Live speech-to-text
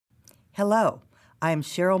Hello, I am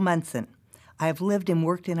Cheryl Munson. I have lived and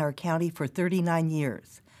worked in our county for 39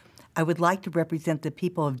 years. I would like to represent the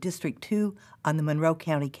people of District 2 on the Monroe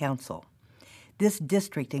County Council. This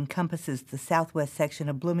district encompasses the southwest section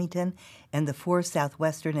of Bloomington and the 4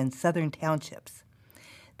 southwestern and southern townships.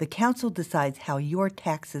 The council decides how your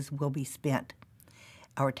taxes will be spent.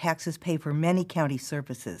 Our taxes pay for many county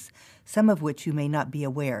services, some of which you may not be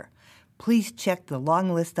aware. Please check the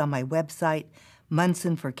long list on my website,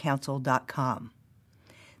 munsonforcouncil.com.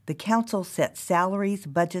 The council sets salaries,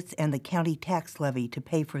 budgets, and the county tax levy to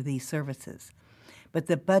pay for these services. But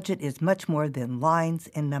the budget is much more than lines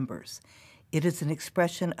and numbers. It is an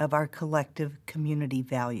expression of our collective community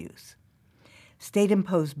values.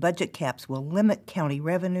 State-imposed budget caps will limit county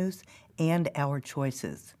revenues and our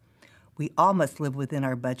choices. We all must live within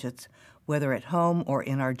our budgets, whether at home or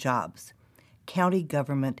in our jobs. County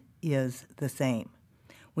government is the same.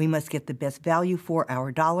 We must get the best value for our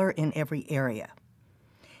dollar in every area.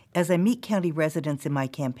 As I meet county residents in my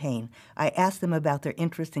campaign, I ask them about their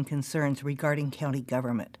interests and concerns regarding county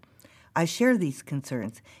government. I share these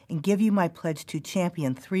concerns and give you my pledge to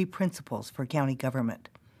champion 3 principles for county government.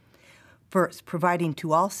 First, providing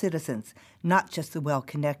to all citizens, not just the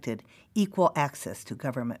well-connected, equal access to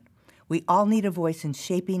government. We all need a voice in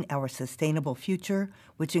shaping our sustainable future,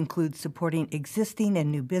 which includes supporting existing and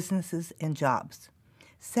new businesses and jobs.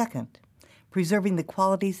 Second, preserving the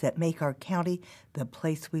qualities that make our county the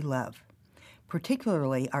place we love,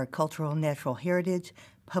 particularly our cultural and natural heritage,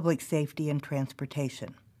 public safety, and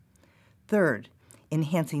transportation. Third,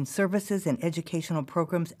 enhancing services and educational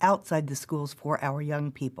programs outside the schools for our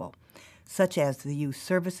young people, such as the Youth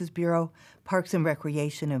Services Bureau, Parks and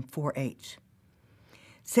Recreation, and 4-H.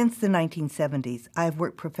 Since the 1970s, I have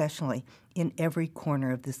worked professionally in every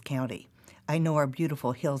corner of this county. I know our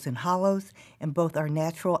beautiful hills and hollows and both our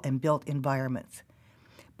natural and built environments.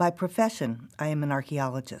 By profession, I am an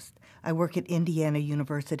archaeologist. I work at Indiana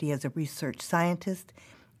University as a research scientist,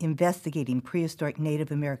 investigating prehistoric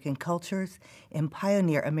Native American cultures and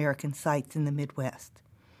pioneer American sites in the Midwest.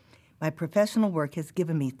 My professional work has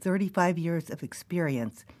given me 35 years of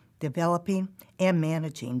experience developing and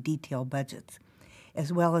managing detailed budgets,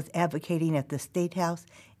 as well as advocating at the State House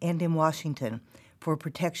and in Washington for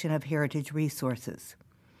protection of heritage resources.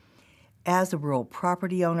 As a rural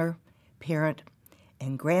property owner, parent,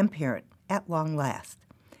 and grandparent at long last,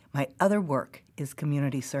 my other work is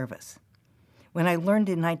community service. When I learned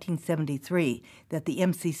in 1973 that the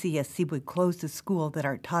MCCSC would close the school that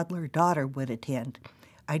our toddler daughter would attend,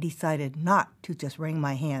 I decided not to just wring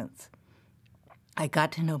my hands. I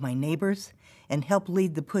got to know my neighbors and helped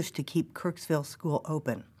lead the push to keep Kirksville School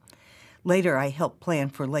open. Later, I helped plan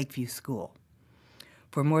for Lakeview School.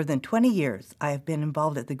 For more than 20 years, I have been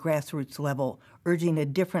involved at the grassroots level, urging a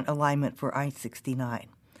different alignment for I-69,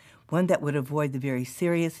 one that would avoid the very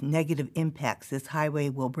serious negative impacts this highway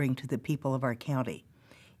will bring to the people of our county,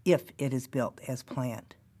 if it is built as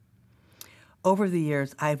planned. Over the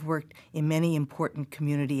years, I've worked in many important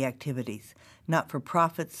community activities,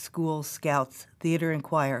 not-for-profits, schools, scouts, theater and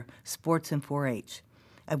choir, sports, and 4-H.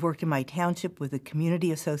 I've worked in my township with the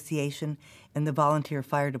Community Association and the Volunteer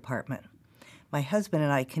Fire Department. My husband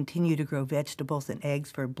and I continue to grow vegetables and eggs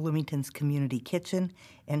for Bloomington's Community Kitchen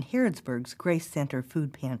and Harrodsburg's Grace Center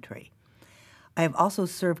Food Pantry. I have also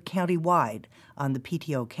served county-wide on the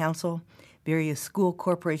PTO Council, various school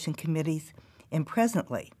corporation committees, and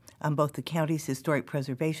presently on both the county's Historic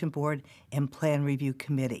Preservation Board and Plan Review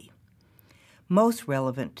Committee. Most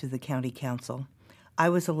relevant to the County Council, I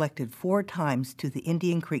was elected 4 times to the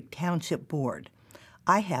Indian Creek Township Board.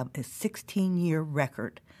 I have a 16-year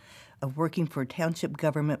record of working for township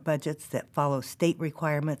government budgets that follow state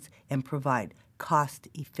requirements and provide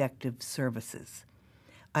cost-effective services.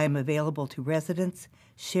 I am available to residents,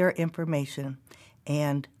 share information,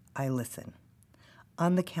 and I listen.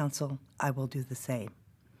 On the council, I will do the same.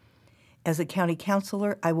 As a county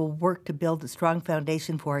councilor, I will work to build a strong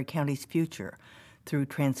foundation for our county's future through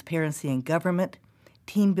transparency in government,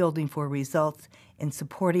 team building for results, and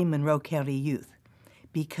supporting Monroe County youth,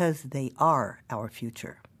 because they are our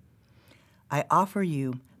future. I offer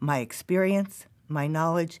you my experience, my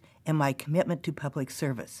knowledge, and my commitment to public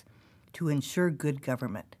service to ensure good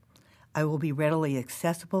government. I will be readily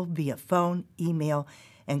accessible via phone, email,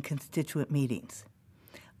 and constituent meetings.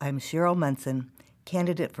 I'm Cheryl Munson,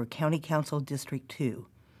 candidate for County Council District 2.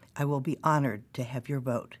 I will be honored to have your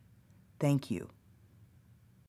vote. Thank you.